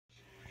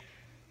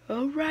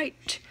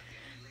Alright,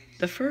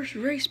 the first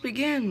race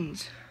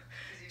begins.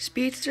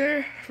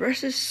 Speedster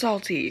versus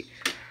Salty.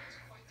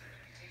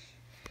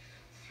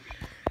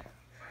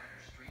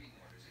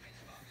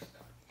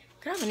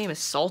 Kind of a name is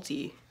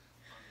Salty.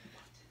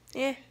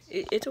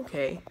 It's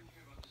okay.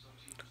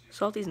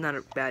 Salty's not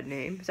a bad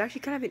name. It's actually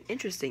kind of an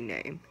interesting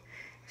name.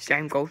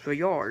 Same goes for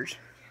yours.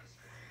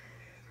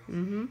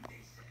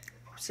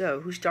 So,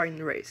 who's starting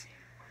the race?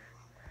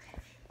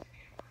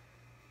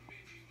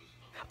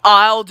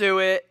 I'll do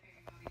it.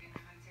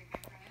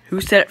 Who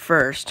said it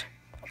first?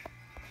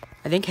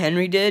 I think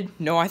Henry did.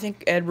 No, I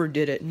think Edward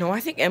did it. No, I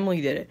think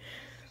Emily did it.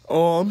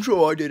 Oh, I'm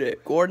sure I did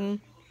it.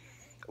 Gordon?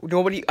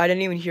 Nobody, I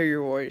didn't even hear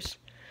your voice.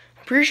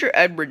 Pretty sure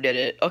Edward did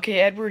it. Okay,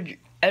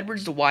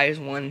 Edward's the wise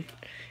one.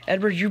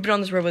 Edward, you've been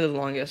on this road the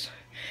longest.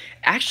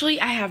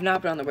 Actually, I have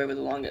not been on the road the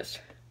longest.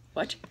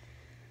 What?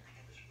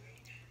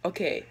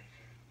 Okay.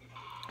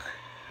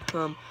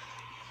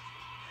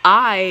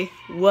 I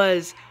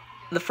was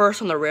the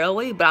first on the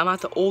railway, but I'm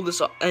not the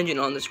oldest engine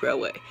on this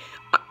railway.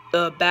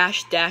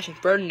 Bash, Dash, and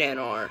Ferdinand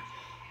are.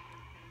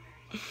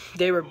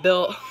 They were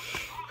built...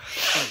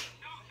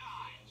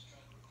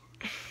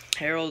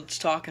 Harold's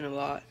talking a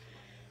lot.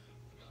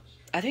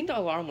 I think the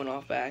alarm went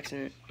off by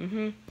accident.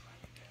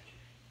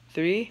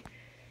 3,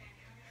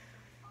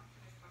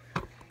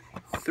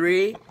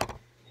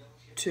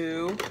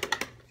 2,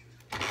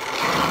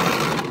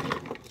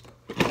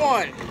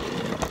 1.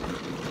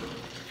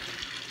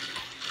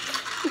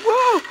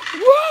 Whoa!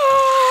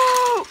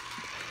 Whoa!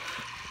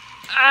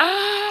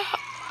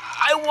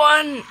 I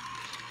won!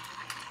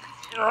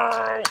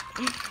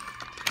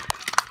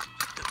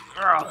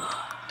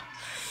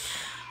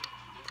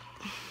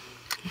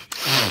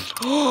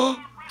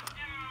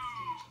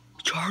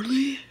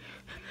 Charlie?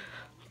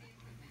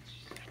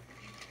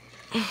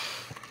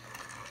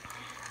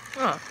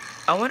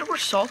 I wonder where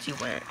Salty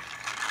went.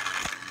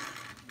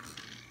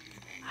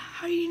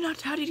 How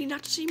did he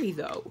not see me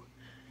though?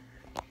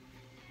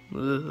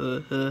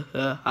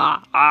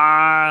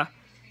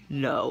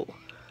 No.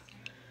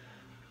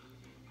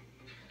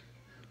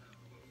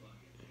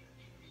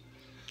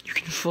 You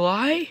can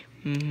fly?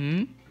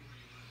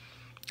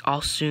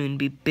 I'll soon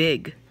be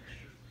big.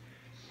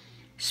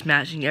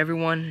 Smashing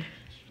everyone,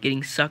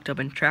 getting sucked up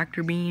in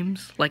tractor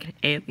beams like an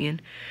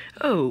alien.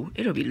 Oh,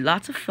 it'll be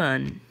lots of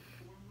fun.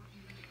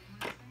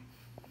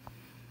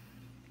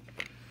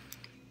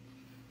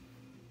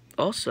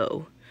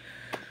 Also,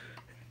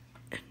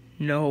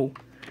 no.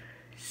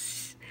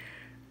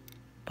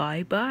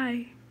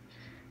 Bye-bye.